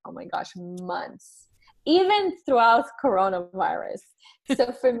in, oh my gosh, months, even throughout coronavirus.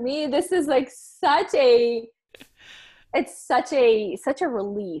 So for me, this is like such a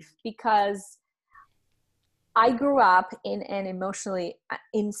relief, because I grew up in an emotionally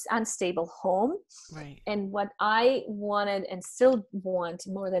unstable home. Right. And what I wanted and still want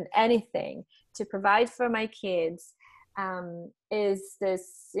more than anything to provide for my kids is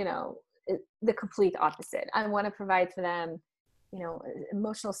this, the complete opposite. I want to provide for them,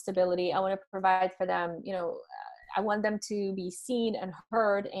 emotional stability. I want to provide for them, I want them to be seen and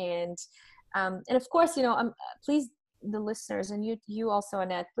heard. And of course, please, the listeners, and you also,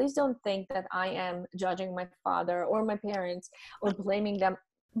 Annette, please don't think that I am judging my father or my parents or blaming them.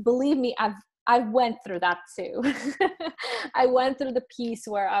 Believe me, I've went through that too. I went through the piece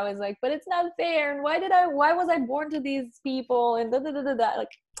where I was like, but it's not fair, and why was I born to these people, and like,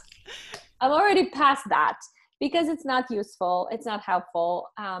 I'm already past that, because it's not useful, it's not helpful,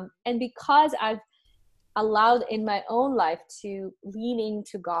 and because I've allowed in my own life to lean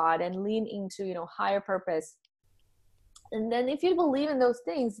into God and lean into, higher purpose. And then if you believe in those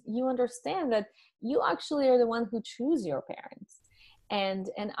things, you understand that you actually are the one who choose your parents. And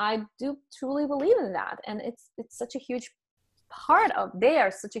I do truly believe in that. And it's such a huge they are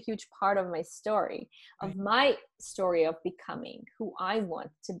such a huge part of my story, of Right. my story of becoming who I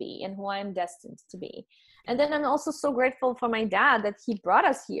want to be and who I'm destined to be. And then I'm also so grateful for my dad that he brought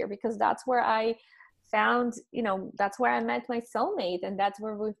us here, because that's where I found, that's where I met my soulmate, and that's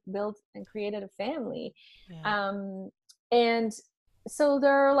where we've built and created a family. Yeah. And so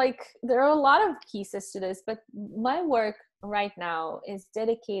there are a lot of pieces to this, but my work right now is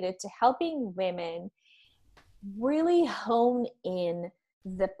dedicated to helping women really hone in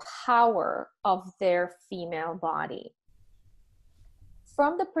the power of their female body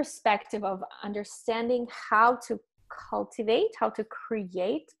from the perspective of understanding how to cultivate, how to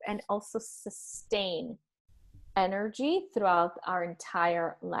create, and also sustain energy throughout our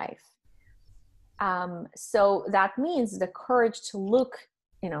entire life. So that means the courage to look,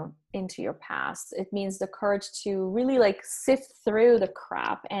 into your past. It means the courage to really sift through the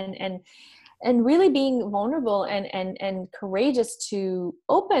crap and really being vulnerable and courageous to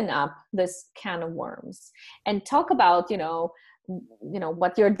open up this can of worms and talk about,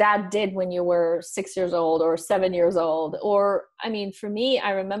 what your dad did when you were 6 years old or 7 years old. Or, I mean, for me,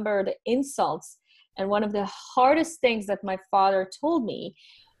 I remember the insults. And one of the hardest things that my father told me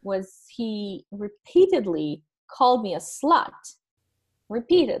was he repeatedly called me a slut,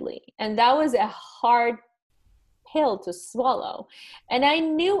 repeatedly. And that was a hard pill to swallow. And I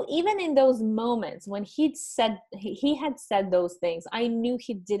knew even in those moments when he had said those things, I knew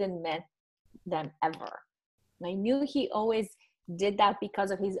he didn't mean them ever. I knew he always did that because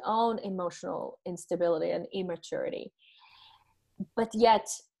of his own emotional instability and immaturity. But yet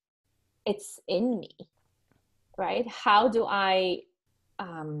it's in me, right? How do I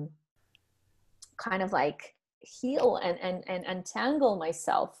kind of heal and untangle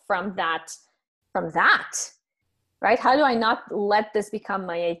myself from that, right? How do I not let this become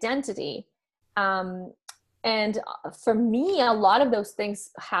my identity? And for me, a lot of those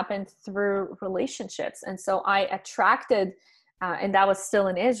things happened through relationships. And so I attracted, and that was still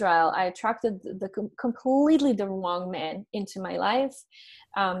in Israel, I attracted completely the wrong man into my life.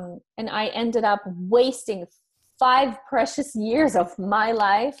 And I ended up wasting 5 precious years of my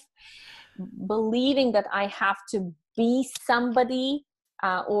life believing that I have to be somebody,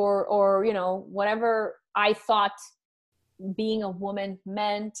 or whatever I thought being a woman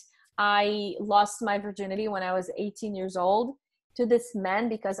meant. I lost my virginity when I was 18 years old to this man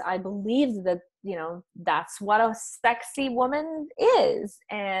because I believed that, that's what a sexy woman is.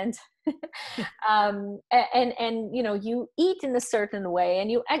 And, you eat in a certain way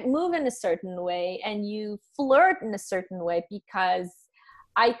and you move in a certain way and you flirt in a certain way, because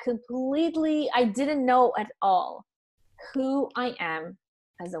I didn't know at all who I am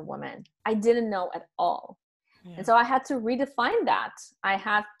as a woman. I didn't know at all. Yeah. And so I had to redefine that. I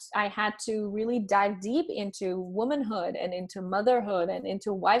had to really dive deep into womanhood and into motherhood and into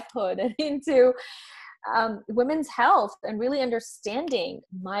wifehood and into women's health and really understanding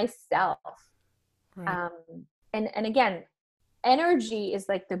myself. Right. Um, and again, energy is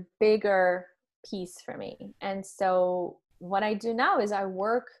like the bigger piece for me. And so what I do now is I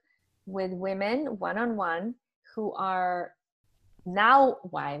work with women one-on-one who are now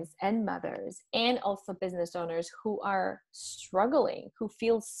wives and mothers and also business owners who are struggling, who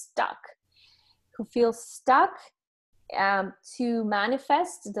feel stuck to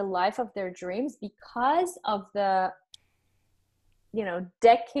manifest the life of their dreams because of the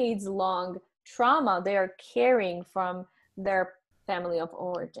decades long trauma they are carrying from their family of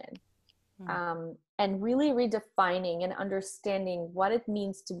origin. And really redefining and understanding what it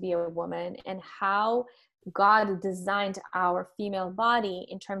means to be a woman and how God designed our female body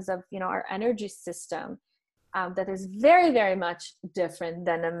in terms of our energy system, that is very, very much different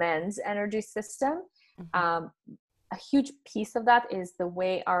than a man's energy system. A huge piece of that is the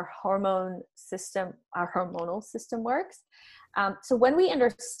way our hormonal system works. So when we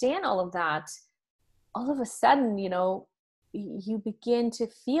understand all of that, all of a sudden, you begin to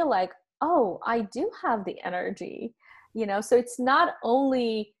feel like, oh, I do have the energy, so it's not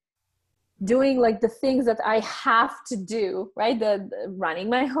only doing like the things that I have to do, right? The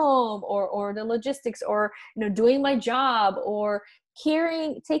running my home or the logistics or, doing my job or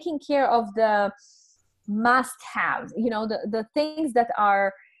taking care of the must-haves, the things that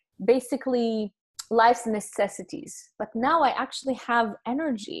are basically life's necessities. But now I actually have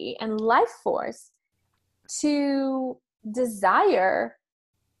energy and life force to desire,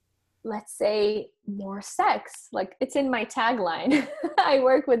 let's say, more sex. Like it's in my tagline. I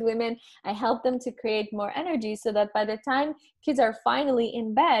work with women. I help them to create more energy so that by the time kids are finally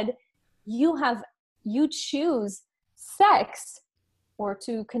in bed, you choose sex or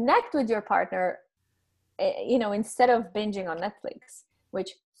to connect with your partner, instead of binging on Netflix,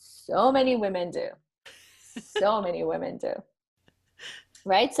 which so many women do. So many women do.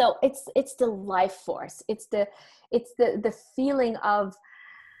 Right? So it's the life force. It's the feeling of,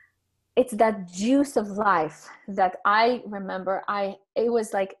 it's that juice of life that I remember. It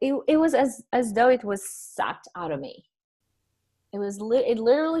was like, it was as though it was sucked out of me. It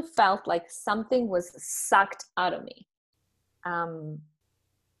literally felt like something was sucked out of me.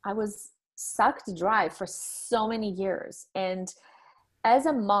 I was sucked dry for so many years. And as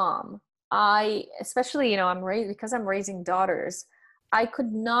a mom, especially, because I'm raising daughters, I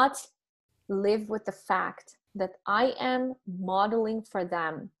could not live with the fact that I am modeling for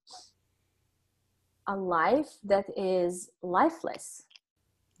them a life that is lifeless,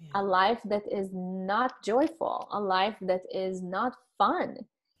 a life that is not joyful, a life that is not fun.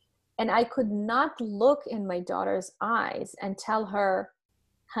 And I could not look in my daughter's eyes and tell her,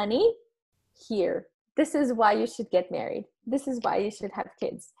 honey, here, this is why you should get married. This is why you should have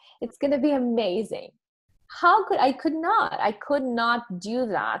kids. It's going to be amazing. I could not do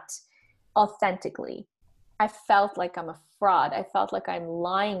that authentically. I felt like I'm a fraud. I felt like I'm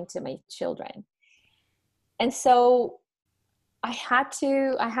lying to my children. And so I had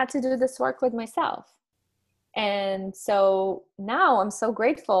to do this work with myself. And so now I'm so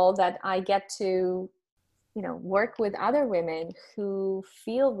grateful that I get to, work with other women who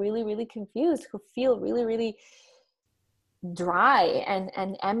feel really, really confused, who feel really, really dry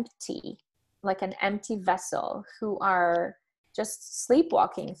and empty, like an empty vessel, who are just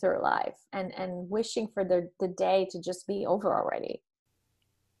sleepwalking through life and wishing for the day to just be over already.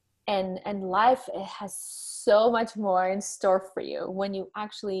 And life, it has so much more in store for you when you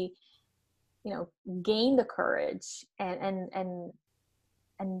actually, gain the courage and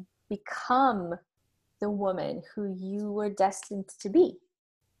become the woman who you were destined to be.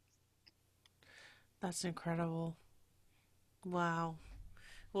 That's incredible. Wow.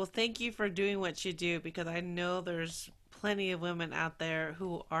 Well, thank you for doing what you do, because I know there's plenty of women out there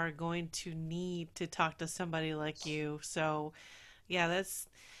who are going to need to talk to somebody like you. So, yeah, that's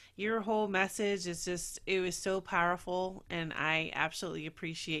your whole message is just, it was so powerful, and I absolutely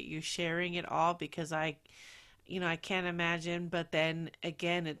appreciate you sharing it all, because I can't imagine, but then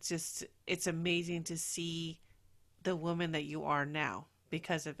again, it's amazing to see the woman that you are now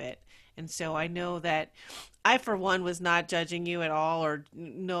because of it. And so I know that I, for one, was not judging you at all, or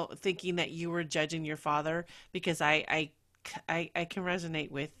no, thinking that you were judging your father, because I can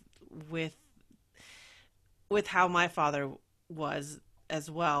resonate with with how my father was as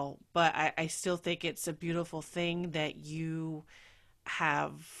well. But I still think it's a beautiful thing that you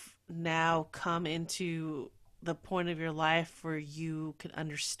have now come into the point of your life where you can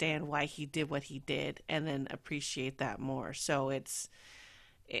understand why he did what he did and then appreciate that more. So it's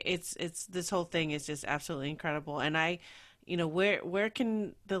this whole thing is just absolutely incredible. And where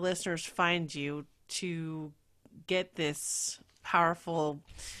can the listeners find you to get this powerful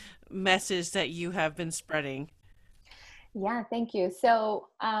message that you have been spreading? Yeah, thank you. So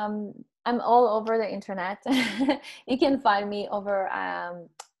I'm all over the internet. You can find me over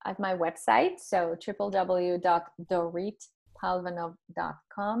at my website, so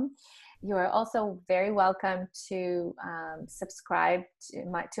www.doritpalvanov.com. You are also very welcome to subscribe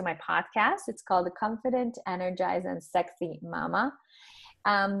to my podcast. It's called The Confident, Energized, and Sexy Mama.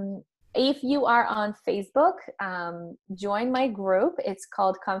 Um, if you are on Facebook, join my group. It's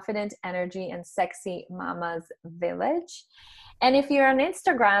called Confident Energy and Sexy Mamas Village. And if you're on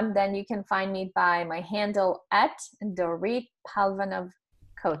Instagram, then you can find me by my handle at Dorit Palvanov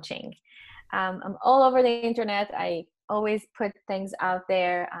Coaching. I'm all over the internet. I always put things out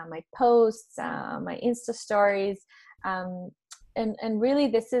there, my posts, my Insta stories. And really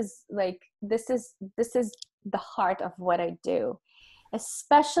this is the heart of what I do,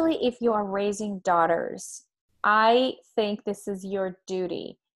 especially if you are raising daughters. I think this is your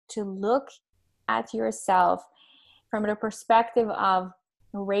duty to look at yourself from the perspective of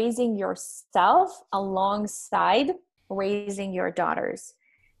raising yourself alongside raising your daughters,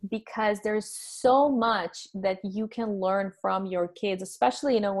 because there's so much that you can learn from your kids,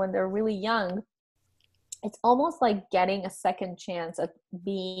 especially when they're really young. It's almost like getting a second chance at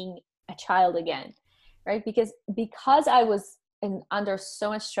being a child again, right? Because I was under so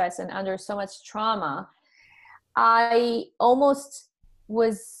much stress and under so much trauma, I almost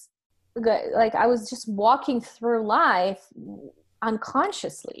was like I was just walking through life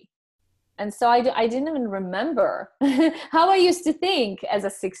unconsciously. And so I didn't even remember how I used to think as a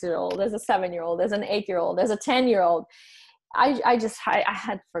 6-year-old, as a 7-year-old, as an 8-year-old, as a 10-year-old. I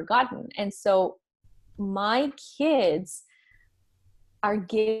had forgotten. And so my kids are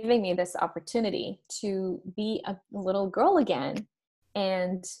giving me this opportunity to be a little girl again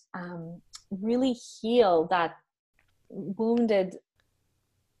and really heal that wounded,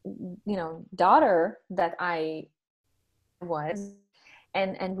 daughter that I was,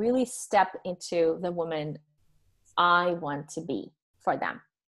 and really step into the woman I want to be for them.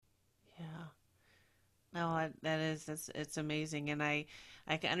 Yeah. No, it's amazing, and I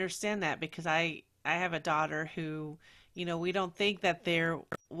can understand that because I have a daughter who, we don't think that they're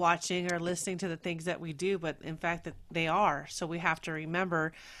watching or listening to the things that we do, but in fact that they are. So we have to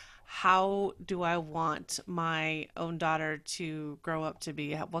remember, how do I want my own daughter to grow up to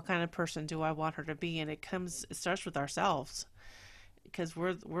be? What kind of person do I want her to be? And it starts with ourselves, because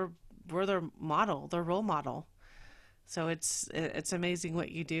we're their model, their role model. So it's amazing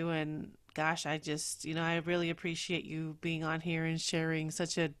what you do, and gosh, I just I really appreciate you being on here and sharing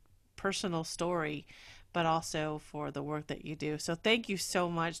such a personal story, but also for the work that you do. So thank you so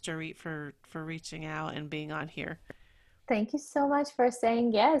much, Dorit, for reaching out and being on here. Thank you so much for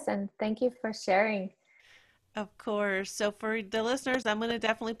saying yes, and thank you for sharing. Of course. So for the listeners, I'm going to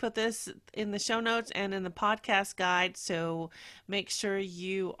definitely put this in the show notes and in the podcast guide. So make sure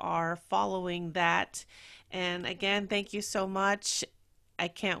you are following that. And again, thank you so much. I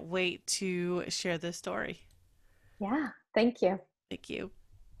can't wait to share this story. Yeah, thank you. Thank you.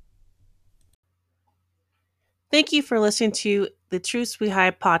 Thank you for listening to the Truths We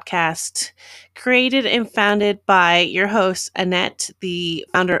Hide podcast, created and founded by your host, Annette, the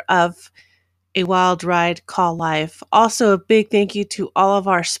founder of A Wild Ride Call Life. Also, a big thank you to all of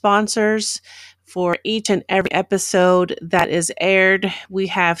our sponsors for each and every episode that is aired. We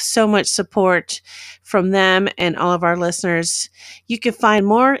have so much support from them and all of our listeners. You can find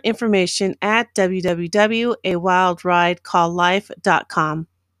more information at www.awildridecalllife.com.